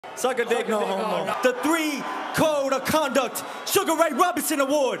Suck a dick, no homo. The 3 Code of Conduct Sugar Ray Robinson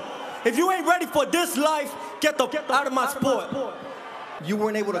Award. If you ain't ready for this life, get the out of my sport. You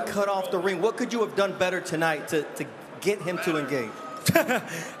weren't able to cut off the ring. What could you have done better tonight to get him to engage?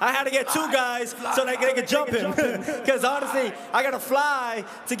 I had to get 2 guys so they could jump him. Because honestly, I got to fly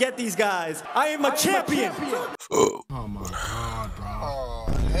to get these guys. I am a champion. Oh my God, bro. Oh,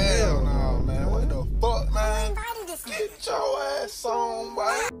 hell no, man. What the fuck, man? Get your ass on,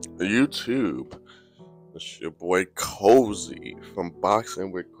 boy. YouTube. It's your boy Cozy from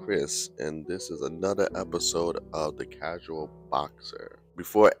Boxing with Chris, and this is another episode of The Casual Boxer.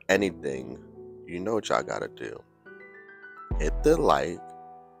 Before anything, you know what y'all gotta do. Hit the like,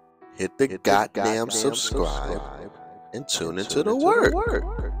 hit the goddamn subscribe, and tune into the work.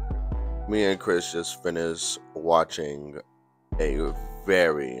 Me and Chris just finished watching a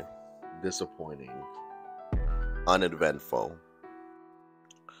very disappointing, uneventful,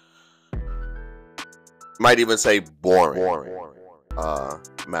 might even say boring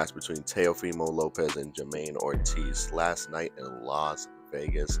match between Teofimo Lopez and Jamaine Ortiz last night in Las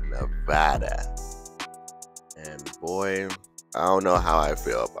Vegas, Nevada. And boy, I don't know how I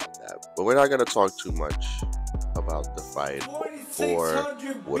feel about that. But we're not going to talk too much about the fight or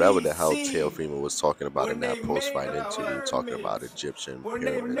whatever the hell Teofimo was talking about in that post-fight interview, talking about Egyptian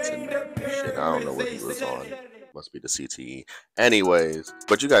pyramids and shit. I don't know what he was on. Must be the CTE. Anyways,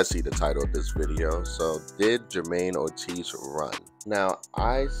 but you guys see the title of this video. So, did Jamaine Ortiz run? Now,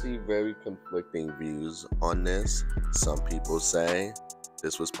 I see very conflicting views on this. Some people say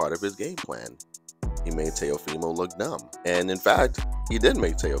this was part of his game plan. He made Teofimo look dumb. And in fact, he did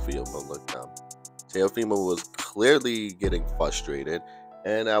make Teofimo look dumb. Teofimo was clearly getting frustrated.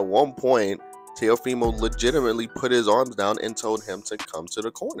 And at one point, Teofimo legitimately put his arms down and told him to come to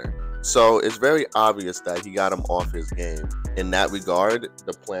the corner. So it's very obvious that he got him off his game. In that regard,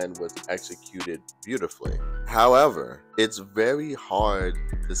 the plan was executed beautifully. However, it's very hard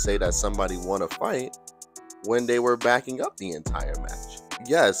to say that somebody won a fight when they were backing up the entire match.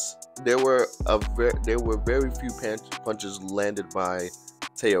 Yes, there were very few punches landed by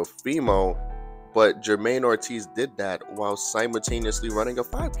Teofimo, but Jamaine Ortiz did that while simultaneously running a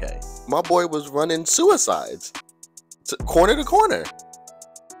 5K. My boy was running suicides, corner to corner.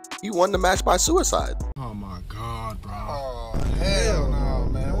 He won the match by suicide. Oh my God, bro. Oh, hell no,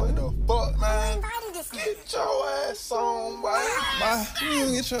 man. What the fuck, man? Get your ass on, boy.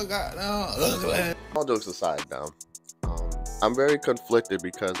 You get your goddamn ugly. All jokes aside, now, I'm very conflicted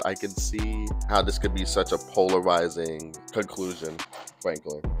because I can see how this could be such a polarizing conclusion,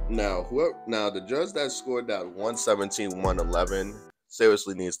 frankly. Now, the judge that scored that 117-111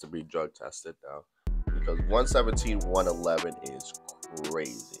 seriously needs to be drug tested now, because 117-111 is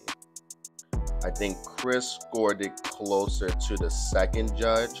crazy. I think Chris scored it closer to the second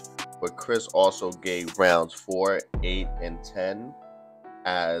judge, but Chris also gave rounds 4, 8, and 10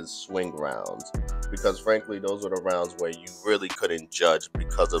 as swing rounds, because frankly those were the rounds where you really couldn't judge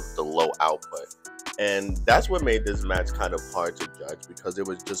because of the low output. And that's what made this match kind of hard to judge, because it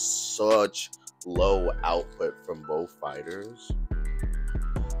was just such low output from both fighters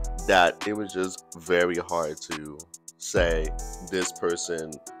that it was just very hard to say this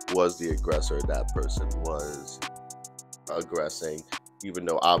person was the aggressor, that person was aggressing, even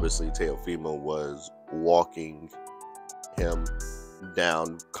though obviously Teofimo was walking him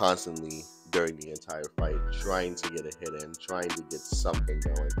down constantly during the entire fight, trying to get a hit in, trying to get something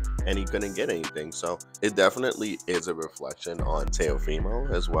going, and he couldn't get anything. So it definitely is a reflection on Teofimo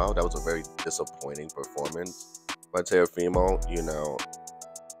as well. That was a very disappointing performance by Teofimo. You know,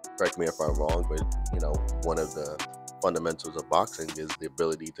 correct me if I'm wrong, but you know, one of the fundamentals of boxing is the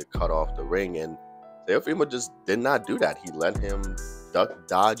ability to cut off the ring, and Teofimo just did not do that. He let him duck,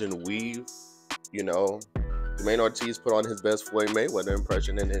 dodge, and weave. You know, Jamaine Ortiz put on his best Floyd Mayweather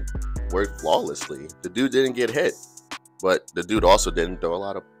impression, and it worked flawlessly. The dude didn't get hit, but the dude also didn't throw a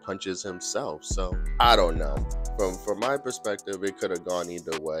lot of punches himself. So I don't know. From my perspective, it could have gone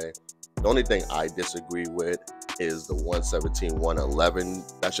either way. The only thing I disagree with is the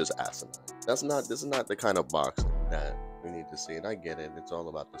 117-111. That's just asinine. This is not the kind of boxing that we need to see. And I get it. It's all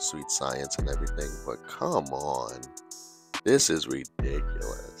about the sweet science and everything. But come on. This is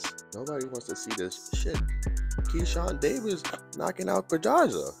ridiculous. Nobody wants to see this shit. Keyshawn Davis knocking out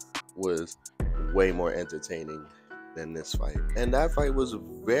Pedraza was way more entertaining than this fight. And that fight was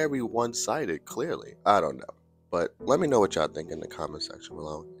very one-sided, clearly. I don't know. But let me know what y'all think in the comment section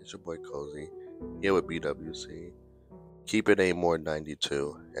below. It's your boy Cozy, here with BWC. Keep it A more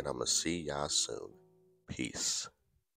 92, and I'm going to see y'all soon. Peace.